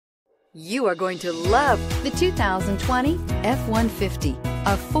You are going to love the 2020 F-150.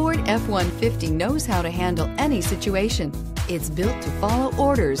 A Ford F-150 knows how to handle any situation. It's built to follow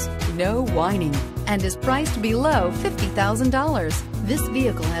orders, no whining, and is priced below $50,000. This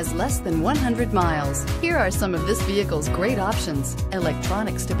vehicle has less than 100 miles. Here are some of this vehicle's great options: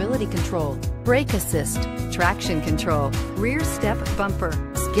 electronic stability control, brake assist, traction control, rear step bumper,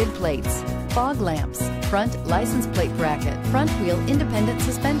 skid plates, fog lamps, front license plate bracket, front wheel independent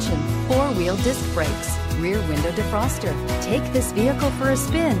suspension, four-wheel disc brakes, rear window defroster. Take this vehicle for a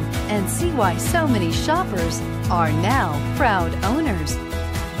spin and see why so many shoppers are now proud owners.